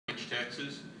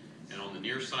Texas. And on the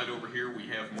near side over here, we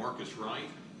have Marcus Wright.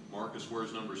 Marcus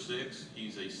wears number 6.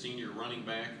 He's a senior running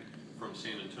back from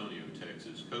San Antonio,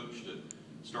 Texas. Coach, to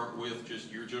start with,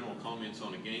 just your general comments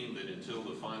on a game that until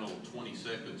the final 20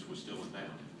 seconds was still in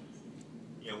doubt.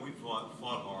 Yeah, we fought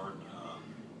hard.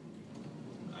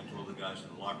 I told the guys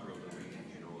in the locker room that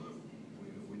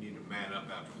we need to man up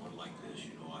after one like this.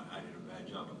 I did a bad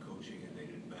job of coaching, and they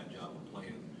did a bad job of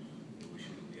playing. We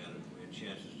had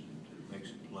chances to make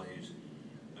some plays.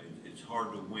 It's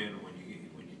hard to win when you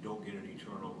don't get any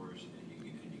turnovers and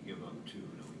you give up 2.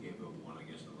 We gave up 1, I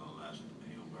guess, on the last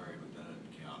Hail Mary, but that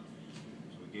didn't count.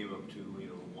 So we gave up 2.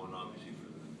 1 obviously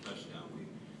for the touchdown.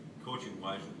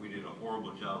 Coaching-wise, we did a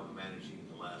horrible job of managing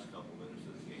the last couple minutes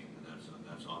of the game, and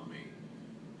that's on me.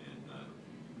 And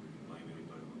blame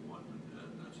anybody we want, but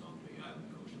that's on me. I haven't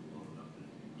coached them well enough to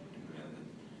do that, and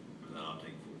for that I'll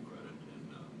take full credit. And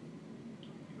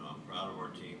I'm proud of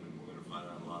our team, and we're going to find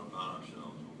out a lot about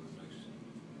ourselves over the next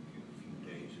few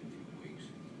days and few weeks.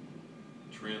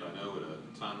 Trent, I know at a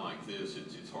time like this,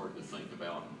 it's hard to think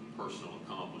about personal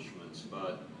accomplishments,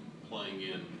 but playing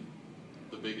in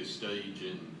the biggest stage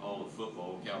in all of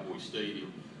football, Cowboys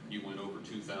Stadium, you went over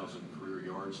 2,000 career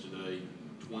yards today,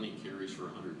 20 carries for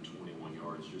 121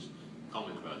 yards. Just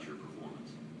comment about your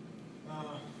performance.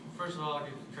 First of all, I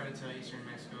give credit to Eastern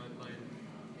New Mexico. They played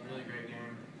a really great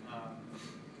game.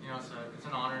 It's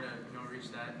an honor to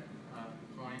reach that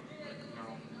point. But,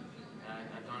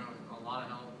 I've done it with a lot of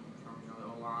help from the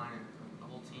O-line and the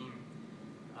whole team.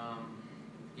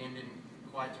 The game didn't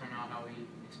quite turn out how we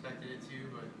expected it to,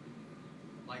 but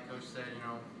like Coach said,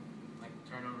 like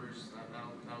turnovers,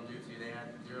 that'll do it to you. They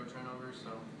had 0 turnovers,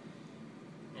 so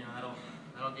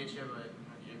that'll get you. But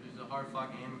it was a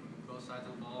hard-fought game, both sides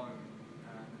of the ball, and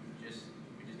we just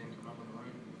didn't come up with a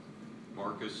win.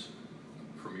 Marcus,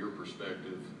 from your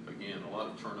perspective, again, a lot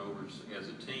of turnovers as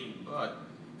a team, but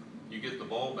you get the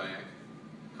ball back,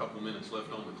 a couple minutes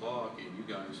left on the clock, and you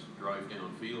guys drive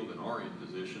downfield and are in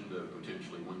position to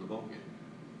potentially win the ball game.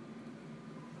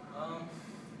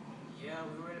 Yeah,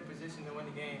 we were in a position to win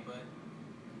the game, but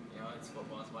it's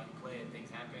football. It's why you play it.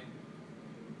 Things happen.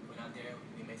 Went out there,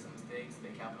 we made some mistakes. They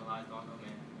capitalized on them,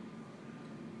 and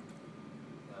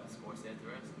the score said the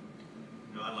rest.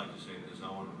 I'd like to say this. I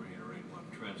want to reiterate what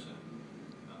Trent said.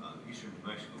 Eastern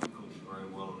New Mexico coached very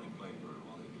well, and they played very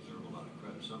well. They deserve a lot of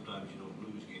credit. Sometimes you don't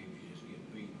lose games; you just get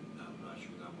beaten. I'm not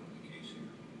sure that will be the case here.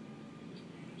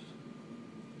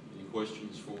 Any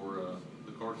questions for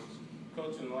the Cardinals?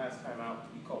 Coach, in the last time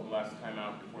out, you called the last time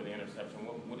out before the interception.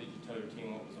 What did you tell your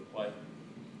team? What was the play?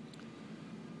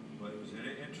 Well, it was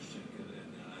interesting,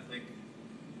 and I think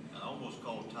I almost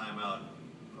called timeout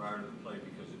prior to the play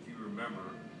because if you remember,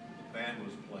 the band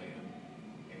was playing,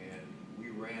 and we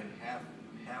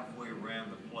halfway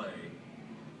ran the play,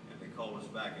 and they called us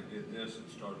back and did this and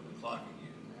started the clock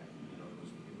again. It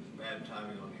was bad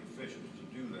timing on the officials to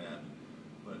do that,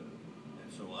 and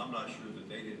so I'm not sure that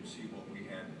they didn't see what we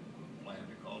had planned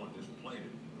to call and just played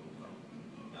it real well.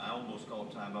 Now, I almost called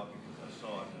timeout because I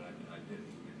saw it and I didn't.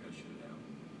 Maybe I should have.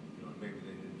 Maybe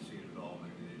they didn't see it at all.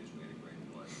 Maybe they just made a great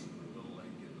play. We were a little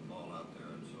late getting the ball out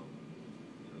there, and so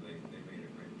they made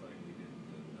a great play. We didn't.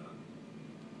 And,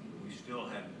 we still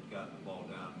hadn't gotten the ball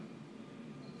down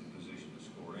in position to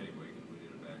score anyway because we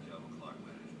did a bad job of clock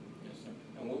management. Yes, sir.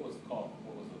 And what was the call?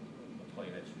 What was the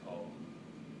play that you called?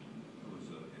 It was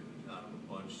out of a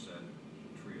bunch set,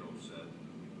 trio set.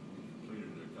 We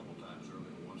completed it a couple times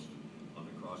earlier. Once on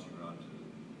the crossing route to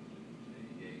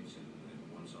Yates, and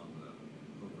once on the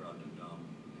hook route to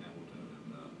Hamilton,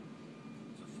 and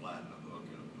it's a flat and a hook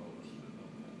and a post. And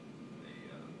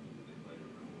they played it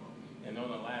really well. And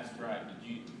on the last drive, did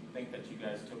you think that you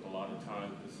guys took a lot of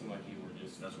time? Because it seemed like you were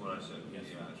just. That's what I said.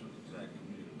 Yes, yeah, that's exactly.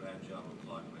 We did a bad job of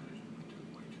clock management. We took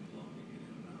way too long to get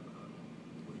in and out of the huddle,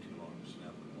 way too long to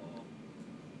snap the ball,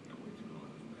 and way too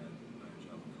long. It was bad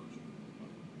job of coaching.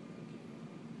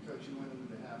 Coach, you went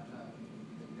into the halftime,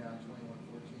 down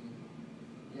 21-14.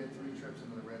 You had 3 trips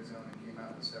into the red zone and came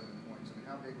out with 7 points. I mean,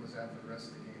 how big was that for the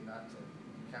rest of the game not to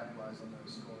capitalize on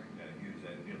those scoring? Yeah, huge.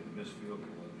 That the missed field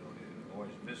goal.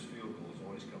 Missed field goals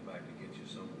always come back to get you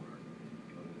somewhere.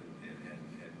 And had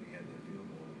we had that field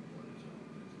goal, it's a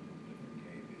different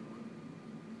game.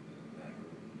 That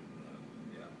hurt.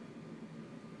 Yeah.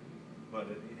 But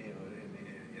at the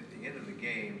end of the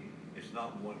game, it's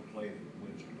not one play that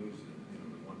wins or loses it.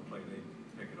 The one play they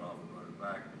pick it off and run it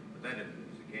back. But that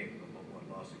isn't the game. What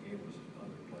lost the game was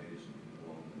other plays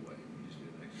along the way. We just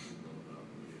didn't execute well enough.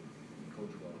 We didn't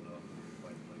coach well enough. We didn't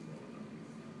quite play well enough.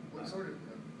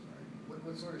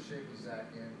 What sort of shape was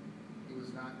Zach in? He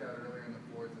was knocked out earlier in the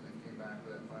 4th and then came back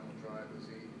for that final drive. Was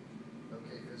he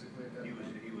okay physically at that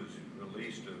point? He was relieved.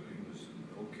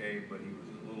 okay, but he was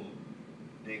a little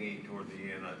dingy toward the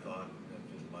end, I thought. That's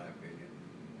just my opinion.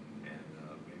 And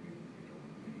maybe,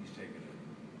 he's taking a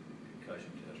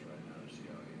concussion test right now to see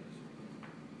how he is.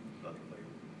 Thought he played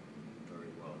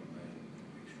very well. He ran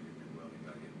extremely well. He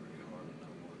got hit pretty hard on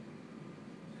that one.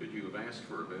 Could you have asked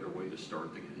for a better way to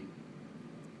start the game?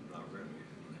 Not really.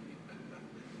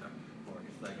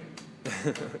 Marcus, thank you.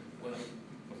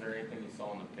 Was there anything you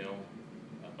saw on the film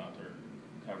about their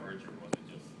coverage, or was it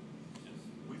just?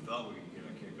 We thought we could get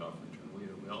a kickoff return.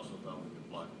 We also thought we could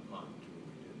block the punt too.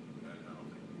 We didn't, but I don't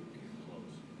think we came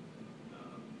close.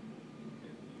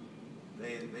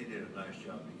 They did a nice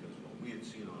job because what we had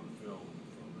seen on film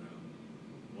from them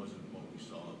wasn't what we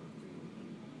saw on the field.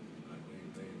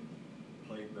 They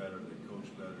played better, they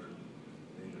coached better,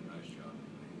 they did a nice job.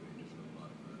 They just did a lot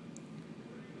better.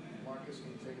 Marcus,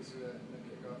 can you take us through that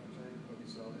kickoff return, what you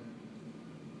saw there?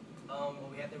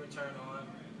 When we had the return on,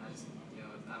 I just,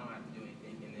 I don't have to do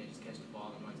anything in there, just catch the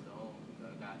ball and run to the hole.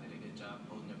 The guys did a good job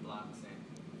holding their blocks, and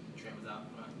Trent was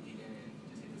out front, feet in, and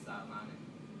just hit the sideline and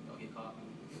don't get caught.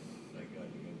 Thank God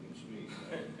you got good speed.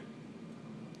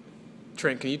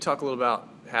 Trent, can you talk a little about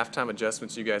halftime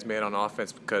adjustments you guys made on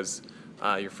offense? Because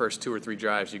your first 2 or 3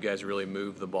 drives, you guys really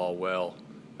moved the ball well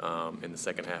in the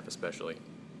second half especially.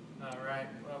 Right.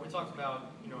 Well, we talked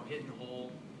about, hitting the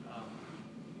hole,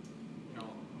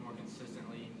 more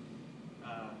consistently.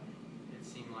 It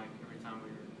seemed like every time we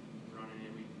were running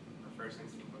it, our first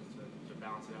instinct was to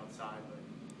bounce it outside, but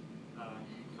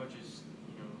coaches,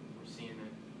 were seeing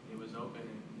that it was open,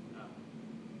 and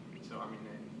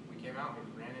we came out, we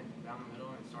ran it down the middle,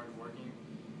 and it started working.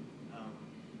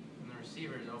 And the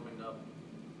receivers opened up,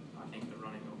 I think, the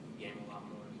running game a lot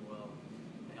more as well.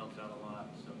 It helped out a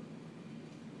lot. So.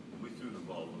 We threw the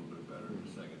ball a little bit better in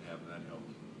the second half, and that helped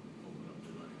open up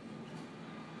the running.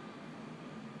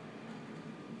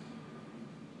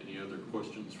 Any other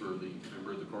questions for the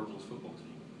member of the Cardinals football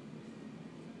team?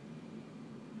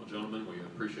 Well, gentlemen, we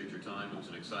appreciate your time. It was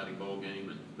an exciting ball game,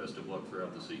 and best of luck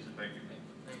throughout the season. Thank you.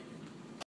 Thank you.